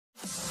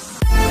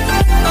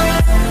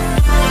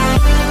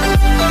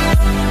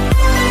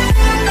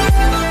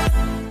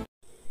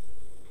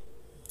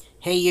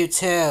Hey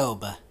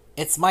YouTube,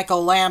 it's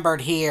Michael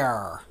Lambert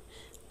here.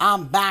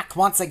 I'm back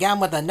once again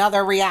with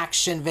another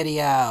reaction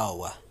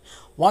video.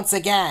 Once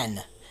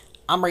again,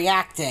 I'm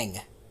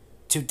reacting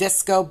to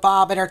Disco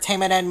Bob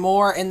Entertainment and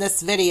more in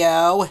this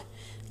video.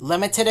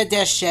 Limited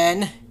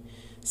edition,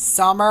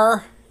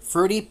 Summer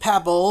Fruity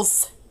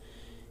Pebbles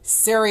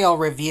cereal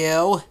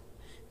review.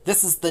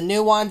 This is the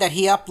new one that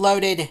he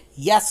uploaded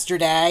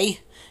yesterday,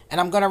 and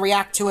I'm going to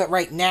react to it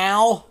right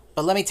now.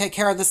 But let me take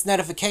care of this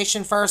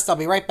notification first. I'll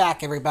be right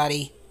back,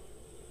 everybody.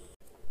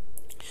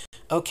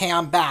 Okay,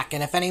 I'm back,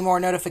 and if any more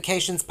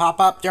notifications pop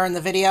up during the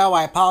video,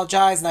 I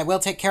apologize, and I will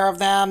take care of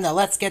them. Now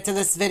let's get to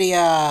this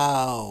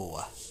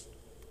video.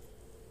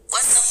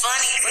 What's so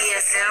funny,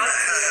 TSM?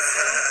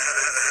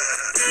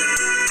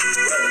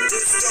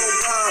 Disco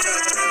Bob,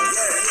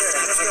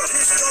 let's go.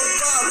 Disco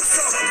Bob, what's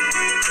up?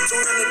 Tune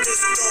in to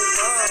Disco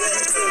Bob.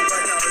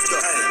 Right now, let's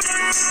go. Hey,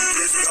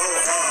 Disco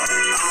hard. I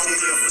don't mean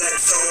to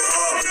flex so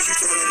hard, but you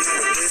tuning in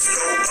with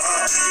Disco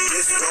Bob.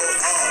 Disco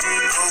hard. I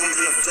don't mean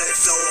to flex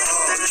so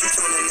hard, but you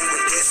tuning in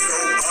with Disco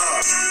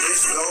Bob.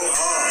 Disco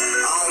hard. I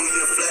don't mean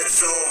to flex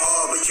so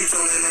hard, but you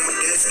tuning in with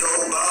Disco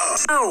Bob.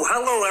 Oh,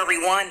 hello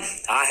everyone.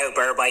 I hope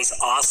everybody's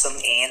awesome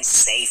and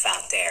safe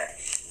out there.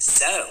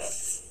 So,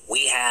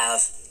 we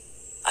have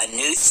a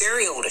new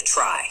cereal to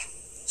try.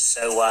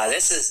 So,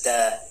 this is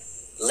the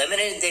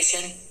limited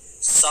edition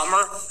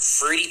Summer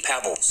Fruity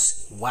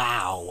Pebbles.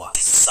 Wow.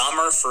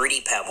 Summer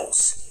Fruity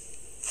Pebbles.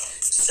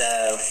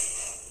 So,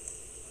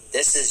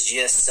 this is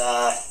just,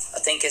 I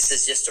think this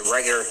is just a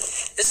regular,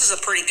 this is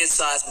a pretty good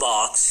sized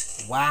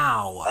box.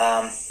 Wow.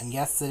 And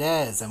yes it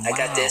is. And I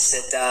got this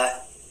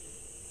at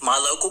my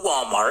local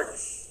Walmart.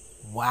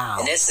 Wow.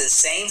 And this is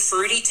same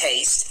fruity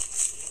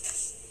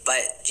taste,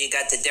 but you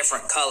got the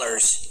different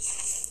colors.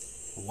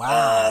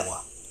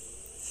 Wow.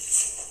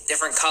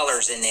 Different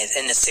colors in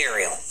the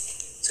cereal.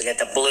 So you got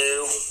the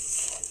blue,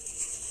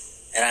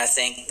 and I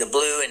think the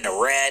blue and the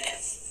red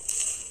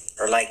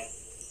are like,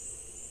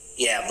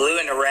 yeah, blue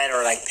and the red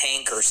are like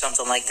pink or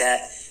something like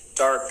that,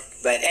 dark.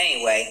 But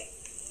anyway,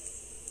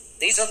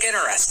 these look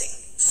interesting.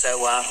 So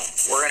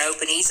we're gonna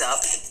open these up.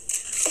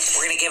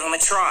 We're gonna give them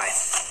a try.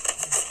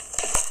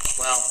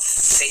 Well,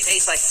 if they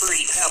taste like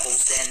Fruity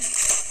Pebbles, then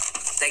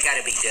they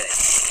gotta be good.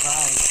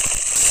 Right.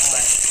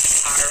 But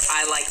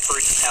I like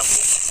Fruity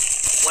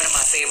Pebbles. One of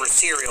my favorite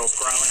cereals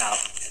growing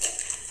up.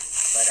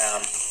 But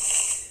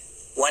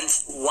one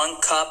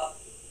cup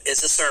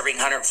is a serving,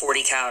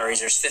 140 calories.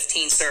 There's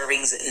 15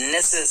 servings, and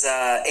this is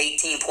a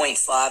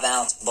 18.5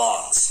 ounce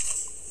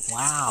box.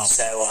 Wow.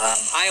 So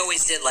I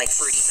always did like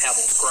Fruity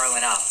Pebbles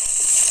growing up. You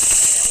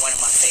know, one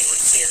of my favorite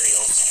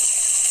cereals.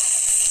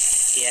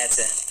 Yeah, it's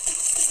a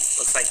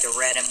looks like the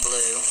red and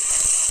blue.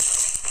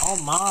 Oh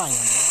my.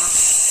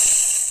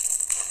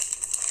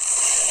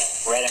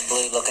 Red and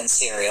blue looking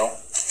cereal.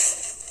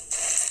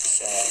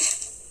 So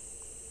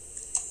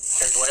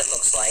here's what it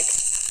looks like.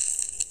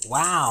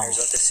 Wow. Here's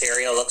what the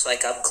cereal looks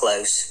like up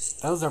close,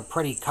 Those are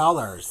pretty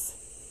colors.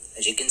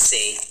 as you can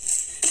see.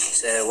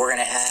 So we're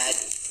gonna add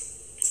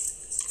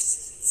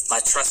my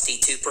trusty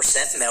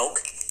 2%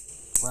 milk,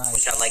 Right.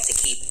 which I like to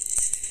keep.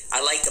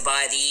 I like to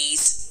buy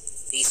these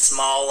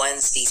small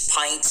ones, these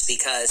pints,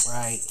 because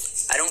Right.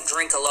 I don't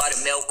drink a lot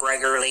of milk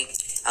regularly.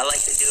 I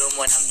like to do them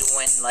when I'm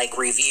doing like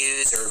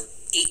reviews or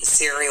eating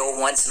cereal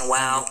once in a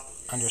while.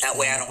 That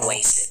way I don't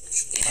waste it.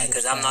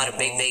 Because I'm not a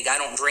big, I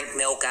don't drink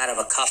milk out of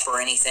a cup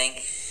or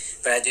anything,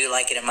 but I do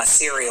like it in my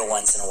cereal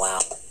once in a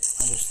while.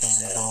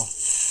 Understandable.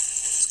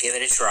 Let's give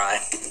it a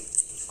try.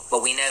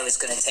 But we know it's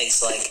going to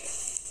taste like,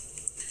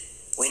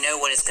 we know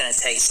what it's going to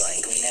taste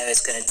like. We know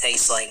it's going to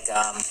taste like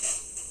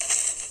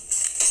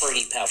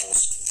Fruity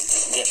Pebbles.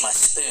 Get my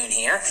spoon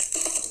here.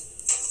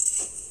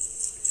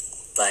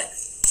 But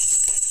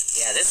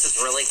yeah, this is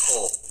really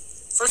cool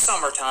for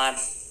summertime.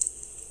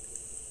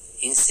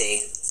 You can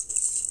see.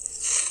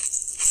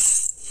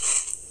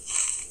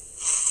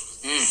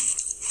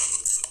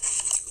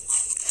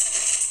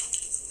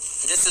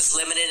 This is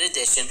limited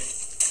edition.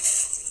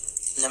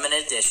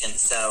 Limited edition,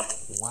 so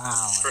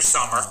Wow. for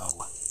summer.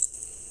 Wow.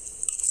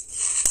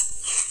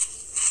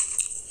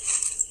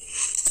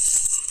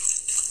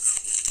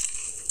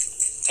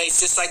 Tastes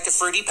just like the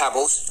Fruity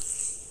Pebbles.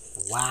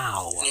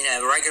 Wow. You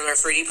know, regular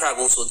Fruity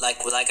Pebbles with like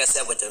I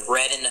said, with the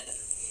red and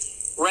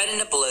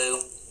the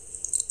blue.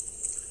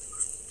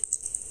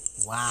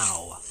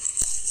 Wow.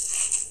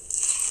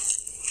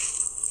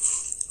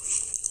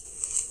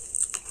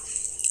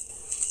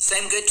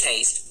 Same good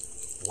taste.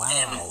 Wow.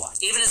 And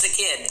even as a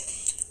kid,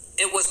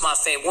 it was my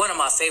one of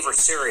my favorite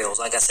cereals.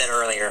 Like I said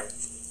earlier,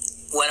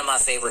 one of my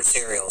favorite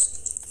cereals.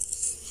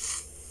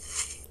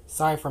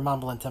 Sorry for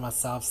mumbling to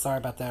myself. Sorry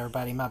about that,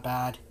 everybody. My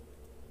bad.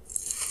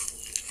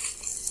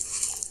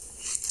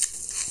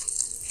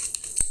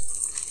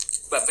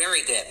 But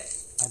very good.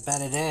 I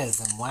bet it is,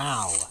 and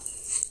wow.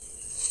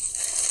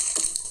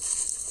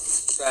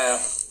 So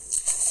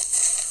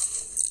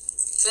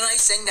it's a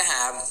nice thing to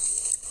have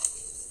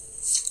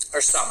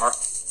for summer.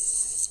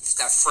 It's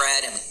got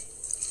Fred and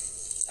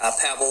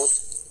Pebbles,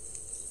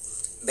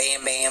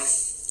 Bam Bam,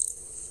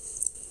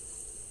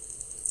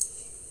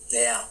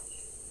 Yeah.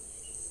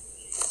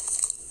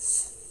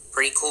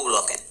 Pretty cool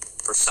looking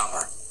for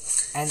summer.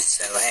 And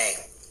so,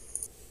 hey.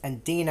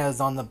 And Dino's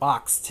on the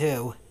box,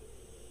 too.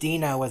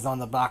 Dino is on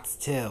the box,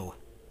 too.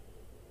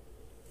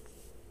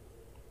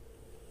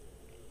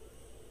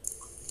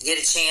 Get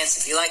a chance,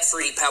 if you like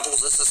Fruity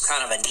Pebbles, this is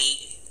kind of a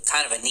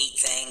neat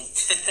thing.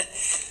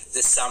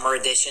 The summer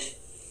edition.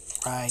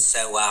 Right.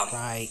 So,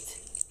 right.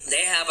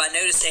 I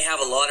noticed they have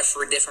a lot of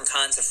different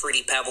kinds of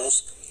Fruity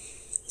Pebbles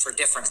for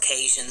different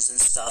occasions and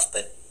stuff,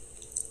 but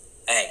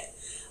hey,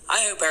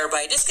 I hope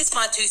everybody, this gets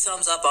my 2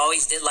 thumbs up. I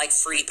always did like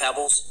Fruity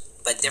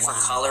Pebbles, but different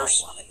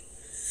colors.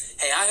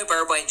 Hey, I hope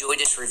everybody enjoyed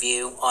this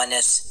review on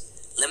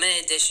this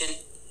limited edition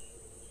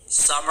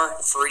Summer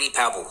Fruity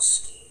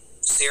Pebbles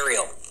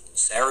cereal.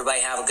 So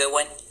everybody have a good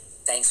one.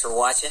 Thanks for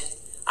watching.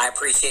 I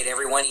appreciate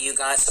every one of you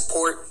guys'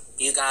 support.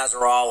 You guys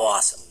are all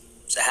awesome.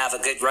 So have a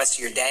good rest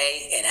of your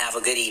day and have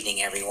a good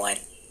evening, everyone.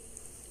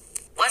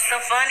 What's so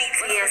funny,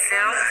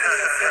 TSM?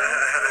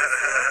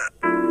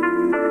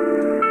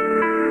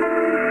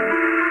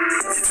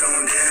 You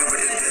tuned in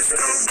with the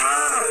disco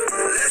bob.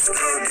 Let's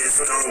go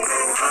disco,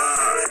 go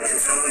hard. You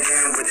tuned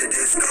in with the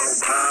disco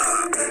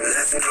bob.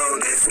 Let's go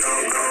disco,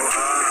 go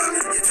hard.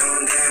 You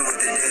tuned in with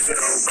the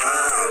disco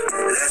bob.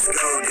 Let's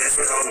go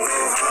disco, go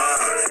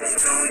hard. You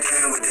tuned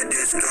in with the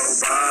disco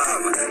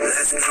bob.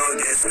 Let's go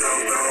disco,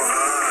 go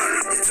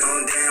hard. You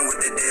tuned in with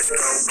the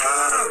disco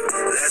bob.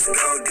 Let's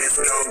go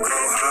disco, go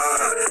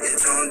hard. You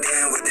tuned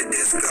in with the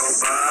disco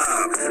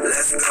bob.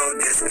 Let's go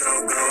disco,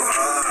 go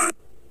hard.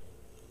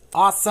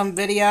 Awesome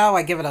video.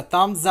 I give it a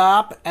thumbs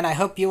up, and I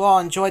hope you all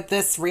enjoyed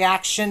this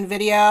reaction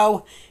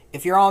video.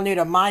 If you're all new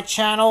to my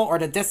channel or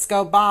to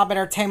Disco Bob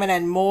Entertainment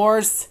and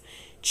More's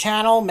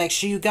channel, make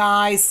sure you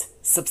guys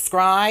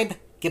subscribe,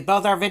 give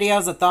both our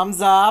videos a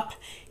thumbs up,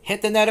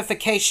 hit the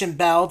notification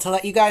bell to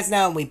let you guys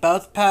know when we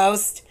both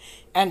post,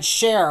 and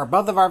share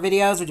both of our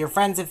videos with your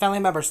friends and family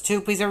members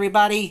too, please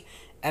everybody.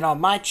 And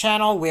on my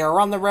channel, we are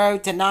on the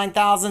road to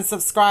 9,000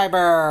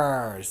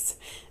 subscribers.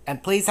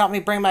 And please help me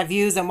bring my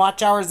views and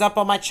watch hours up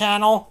on my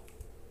channel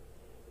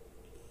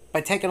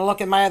by taking a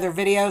look at my other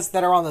videos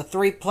that are on the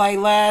 3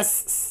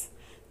 playlists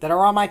that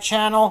are on my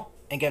channel,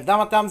 and give them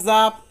a thumbs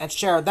up and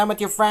share them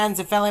with your friends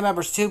and family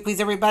members too, please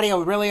everybody. I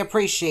would really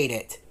appreciate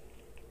it.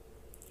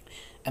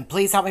 And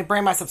please help me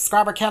bring my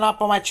subscriber count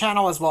up on my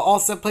channel as well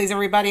also, please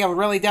everybody. I would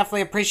really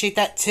definitely appreciate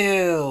that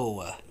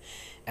too.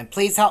 And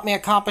please help me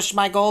accomplish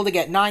my goal to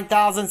get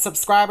 9,000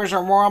 subscribers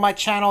or more on my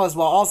channel as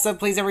well also,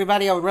 please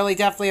everybody. I would really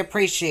definitely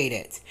appreciate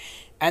it.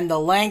 And the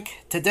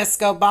link to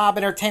Disco Bob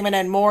Entertainment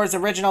and More's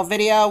original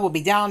video will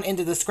be down in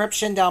the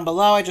description down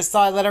below. I just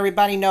thought I'd let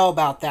everybody know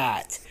about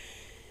that.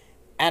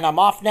 And I'm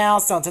off now,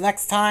 so until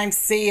next time,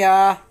 see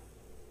ya!